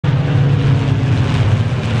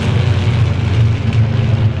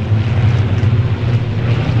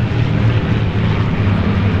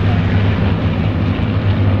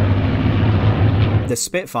The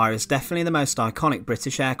Spitfire is definitely the most iconic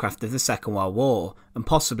British aircraft of the Second World War, and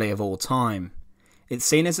possibly of all time. It's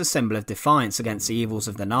seen as a symbol of defiance against the evils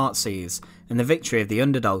of the Nazis, and the victory of the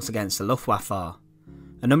underdogs against the Luftwaffe.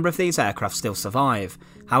 A number of these aircraft still survive,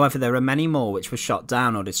 however there are many more which were shot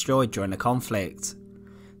down or destroyed during the conflict.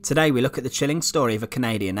 Today we look at the chilling story of a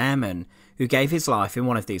Canadian airman who gave his life in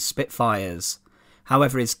one of these Spitfires.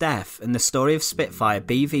 However, his death and the story of Spitfire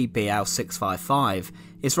BVBL 655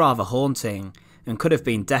 is rather haunting and could have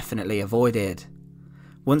been definitely avoided.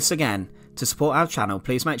 Once again, to support our channel,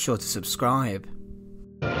 please make sure to subscribe.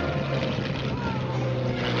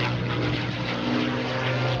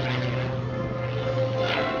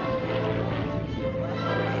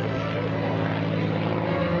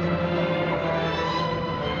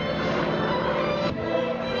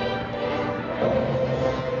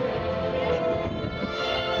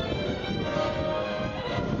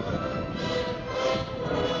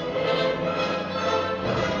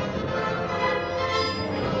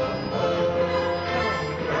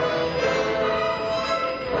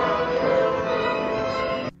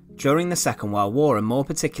 During the Second World War, and more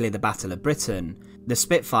particularly the Battle of Britain, the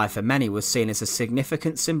Spitfire for many was seen as a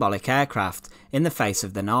significant symbolic aircraft in the face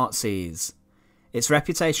of the Nazis. Its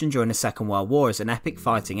reputation during the Second World War as an epic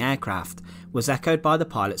fighting aircraft was echoed by the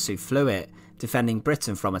pilots who flew it, defending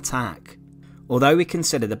Britain from attack. Although we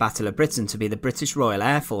consider the Battle of Britain to be the British Royal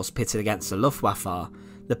Air Force pitted against the Luftwaffe,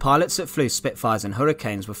 the pilots that flew Spitfires and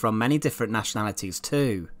Hurricanes were from many different nationalities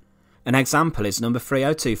too. An example is No.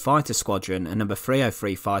 302 Fighter Squadron and No.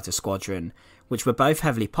 303 Fighter Squadron, which were both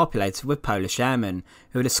heavily populated with Polish airmen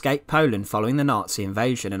who had escaped Poland following the Nazi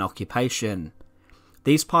invasion and occupation.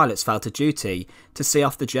 These pilots felt a duty to see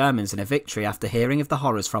off the Germans in a victory after hearing of the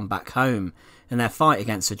horrors from back home, and their fight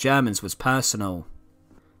against the Germans was personal.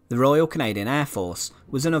 The Royal Canadian Air Force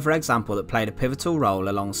was another example that played a pivotal role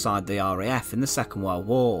alongside the RAF in the Second World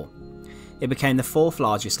War. It became the fourth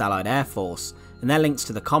largest Allied air force, and their links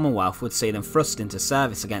to the Commonwealth would see them thrust into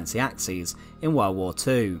service against the Axis in World War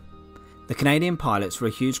II. The Canadian pilots were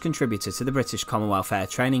a huge contributor to the British Commonwealth Air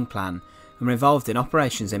Training Plan and were involved in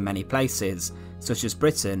operations in many places, such as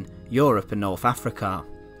Britain, Europe and North Africa.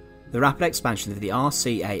 The rapid expansion of the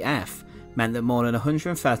RCAF meant that more than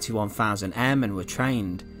 131,000 airmen were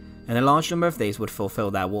trained, and a large number of these would fulfil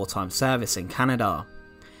their wartime service in Canada.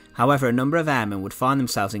 However, a number of airmen would find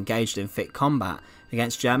themselves engaged in fit combat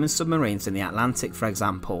against German submarines in the Atlantic, for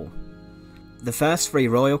example. The first 3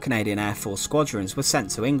 Royal Canadian Air Force squadrons were sent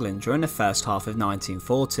to England during the first half of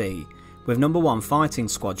 1940, with No. 1 Fighting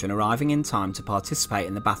Squadron arriving in time to participate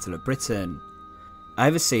in the Battle of Britain.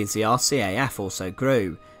 Overseas, the RCAF also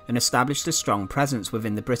grew and established a strong presence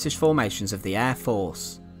within the British formations of the Air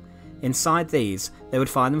Force. Inside these, they would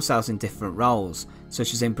find themselves in different roles,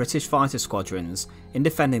 such as in British fighter squadrons, in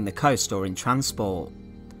defending the coast or in transport.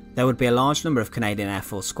 There would be a large number of Canadian Air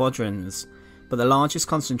Force squadrons, but the largest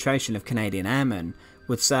concentration of Canadian airmen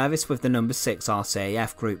would service with the No. 6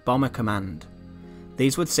 RCAF Group Bomber Command.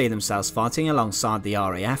 These would see themselves fighting alongside the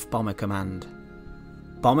RAF Bomber Command.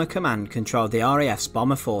 Bomber Command controlled the RAF's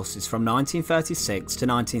bomber forces from 1936 to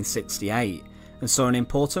 1968 and saw an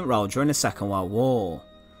important role during the Second World War.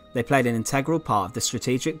 They played an integral part of the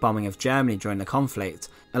strategic bombing of Germany during the conflict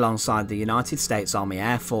alongside the United States Army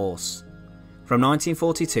Air Force. From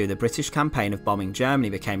 1942, the British campaign of bombing Germany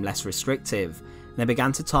became less restrictive, and they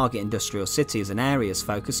began to target industrial cities and areas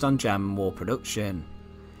focused on German war production.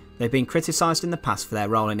 They've been criticised in the past for their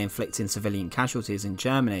role in inflicting civilian casualties in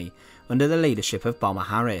Germany under the leadership of Bomber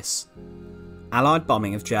Harris. Allied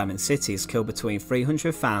bombing of German cities killed between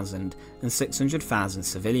 300,000 and 600,000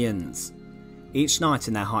 civilians. Each night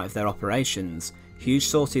in the height of their operations, huge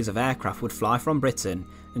sorties of aircraft would fly from Britain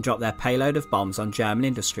and drop their payload of bombs on German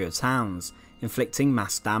industrial towns, inflicting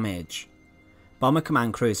mass damage. Bomber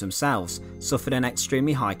Command crews themselves suffered an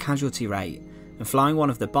extremely high casualty rate, and flying one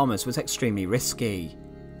of the bombers was extremely risky.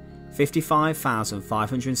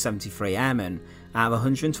 55,573 airmen out of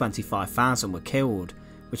 125,000 were killed,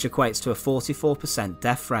 which equates to a 44%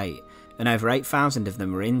 death rate, and over 8,000 of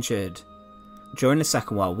them were injured. During the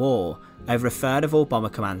Second World War, over a third of all Bomber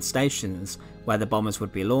Command stations, where the bombers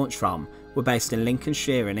would be launched from, were based in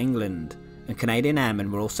Lincolnshire in England, and Canadian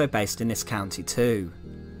airmen were also based in this county too.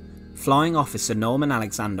 Flying Officer Norman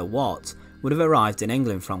Alexander Watt would have arrived in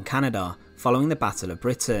England from Canada following the Battle of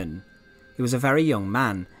Britain. He was a very young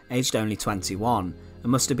man, aged only 21,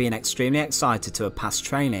 and must have been extremely excited to have passed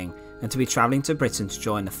training and to be travelling to Britain to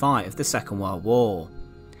join the fight of the Second World War.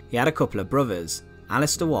 He had a couple of brothers.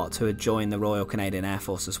 Alistair Watt, who had joined the Royal Canadian Air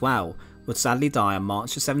Force as well, would sadly die on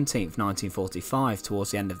March 17, 1945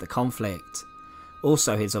 towards the end of the conflict.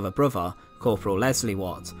 Also his other brother, Corporal Leslie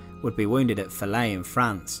Watt, would be wounded at Falaise in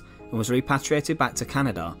France and was repatriated back to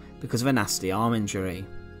Canada because of a nasty arm injury.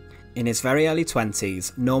 In his very early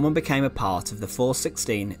 20s, Norman became a part of the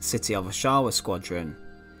 416 City of Oshawa Squadron.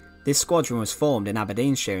 This squadron was formed in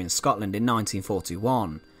Aberdeenshire in Scotland in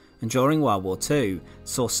 1941, and during World War II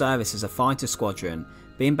saw service as a fighter squadron,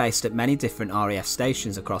 being based at many different RAF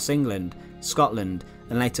stations across England, Scotland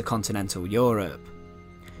and later continental Europe.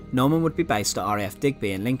 Norman would be based at RAF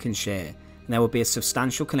Digby in Lincolnshire, and there would be a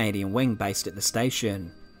substantial Canadian wing based at the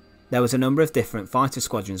station. There was a number of different fighter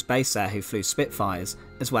squadrons based there who flew Spitfires,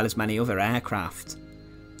 as well as many other aircraft.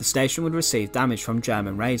 The station would receive damage from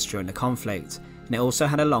German raids during the conflict, and it also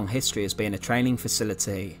had a long history as being a training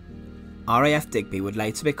facility. RAF Digby would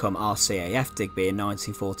later become RCAF Digby in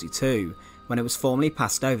 1942, when it was formally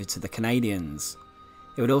passed over to the Canadians.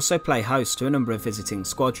 It would also play host to a number of visiting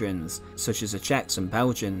squadrons, such as the Czechs and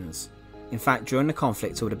Belgians. In fact, during the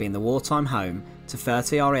conflict it would have been the wartime home to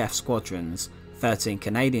 30 RAF squadrons, 13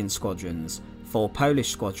 Canadian squadrons, 4 Polish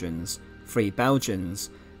squadrons, 3 Belgians,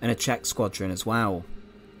 and a Czech squadron as well.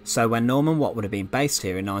 So when Norman Watt would have been based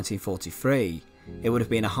here in 1943, it would have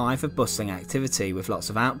been a hive of bustling activity with lots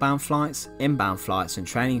of outbound flights, inbound flights and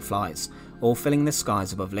training flights, all filling the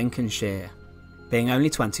skies above Lincolnshire. Being only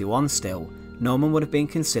 21 still, Norman would have been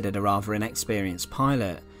considered a rather inexperienced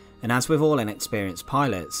pilot, and as with all inexperienced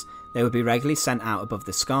pilots, they would be regularly sent out above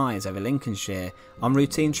the skies over Lincolnshire on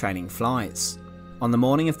routine training flights. On the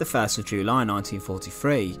morning of the 1st of July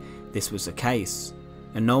 1943, this was the case,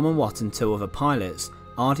 and Norman Watt and 2 other pilots,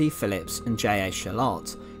 R.D. Phillips and J.A.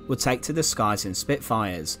 Charlotte, would take to the skies in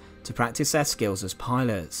Spitfires to practice their skills as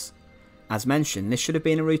pilots. As mentioned, this should have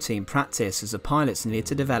been a routine practice as the pilots needed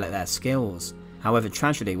to develop their skills. However,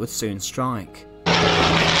 tragedy would soon strike.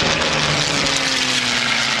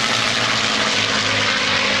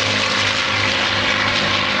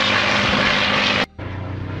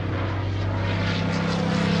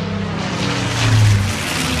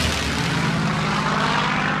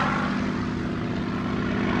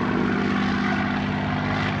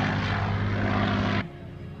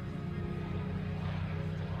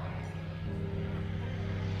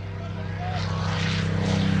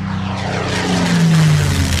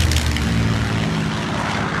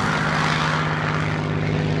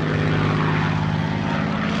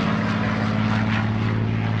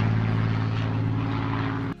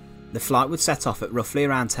 The flight would set off at roughly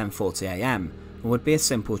around 10:40 AM and would be a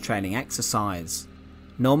simple training exercise.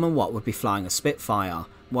 Norman Watt would be flying a Spitfire,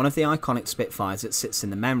 one of the iconic Spitfires that sits in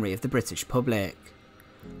the memory of the British public.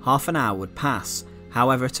 Half an hour would pass,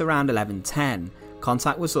 however at around 11:10,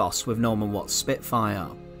 contact was lost with Norman Watt's Spitfire.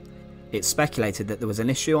 It's speculated that there was an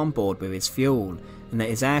issue on board with his fuel, and that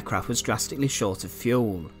his aircraft was drastically short of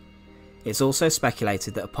fuel. It's also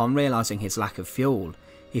speculated that upon realising his lack of fuel,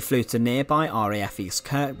 he flew to nearby RAF East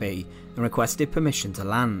Kirkby and requested permission to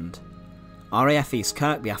land. RAF East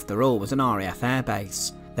Kirkby after all was an RAF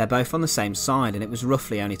airbase. They're both on the same side and it was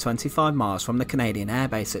roughly only 25 miles from the Canadian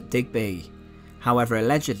airbase at Digby. However,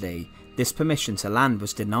 allegedly, this permission to land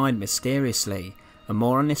was denied mysteriously, and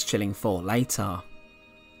more on this chilling thought later.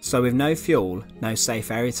 So with no fuel, no safe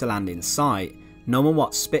area to land in sight, Norman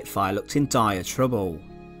Watt's Spitfire looked in dire trouble.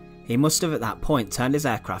 He must have at that point turned his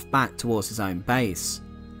aircraft back towards his own base.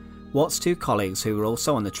 Watt's 2 colleagues who were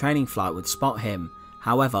also on the training flight would spot him,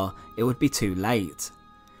 however, it would be too late.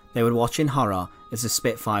 They would watch in horror as the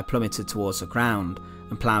Spitfire plummeted towards the ground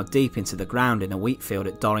and ploughed deep into the ground in a wheat field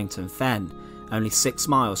at Dorrington Fen, only 6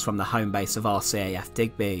 miles from the home base of RCAF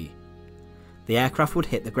Digby. The aircraft would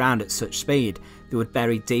hit the ground at such speed that it would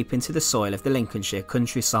bury deep into the soil of the Lincolnshire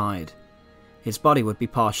countryside. His body would be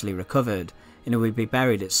partially recovered and it would be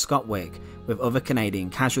buried at Scotwick with other Canadian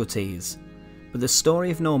casualties. But the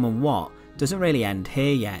story of Norman Watt doesn't really end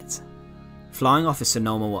here yet. Flying Officer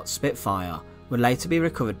Norman Watt's Spitfire would later be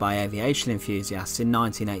recovered by aviation enthusiasts in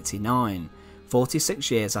 1989, 46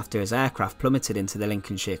 years after his aircraft plummeted into the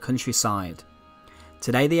Lincolnshire countryside.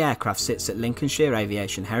 Today the aircraft sits at Lincolnshire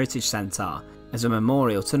Aviation Heritage Centre as a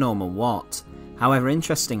memorial to Norman Watt. However,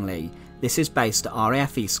 interestingly, this is based at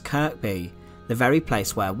RAF East Kirkby, the very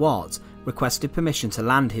place where Watt requested permission to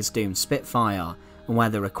land his doomed Spitfire, and where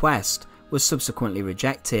the request was subsequently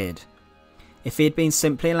rejected. If he had been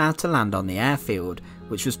simply allowed to land on the airfield,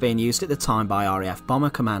 which was being used at the time by RAF Bomber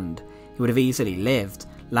Command, he would have easily lived,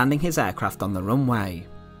 landing his aircraft on the runway.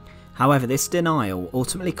 However, this denial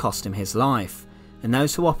ultimately cost him his life, and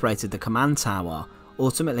those who operated the command tower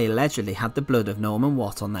ultimately allegedly had the blood of Norman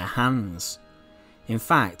Watt on their hands. In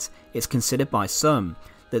fact, it's considered by some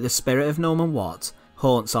that the spirit of Norman Watt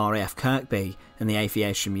haunts RAF Kirkby and the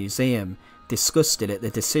Aviation Museum, disgusted at the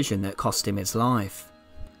decision that cost him his life.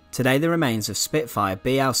 Today the remains of Spitfire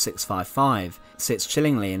BL-655 sits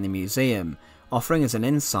chillingly in the museum, offering us an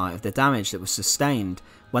insight of the damage that was sustained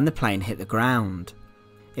when the plane hit the ground.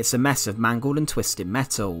 It's a mess of mangled and twisted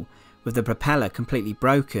metal, with the propeller completely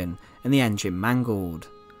broken and the engine mangled.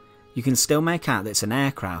 You can still make out that it's an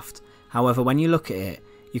aircraft, however when you look at it,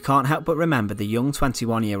 you can't help but remember the young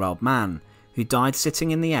 21-year-old man who died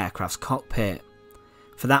sitting in the aircraft's cockpit.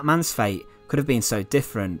 For that man's fate could have been so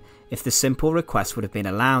different if the simple request would have been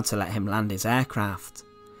allowed to let him land his aircraft.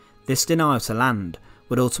 This denial to land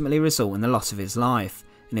would ultimately result in the loss of his life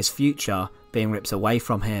and his future being ripped away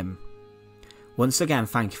from him. Once again,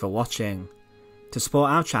 thank you for watching. To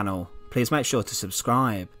support our channel, please make sure to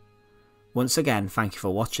subscribe. Once again, thank you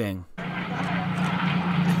for watching.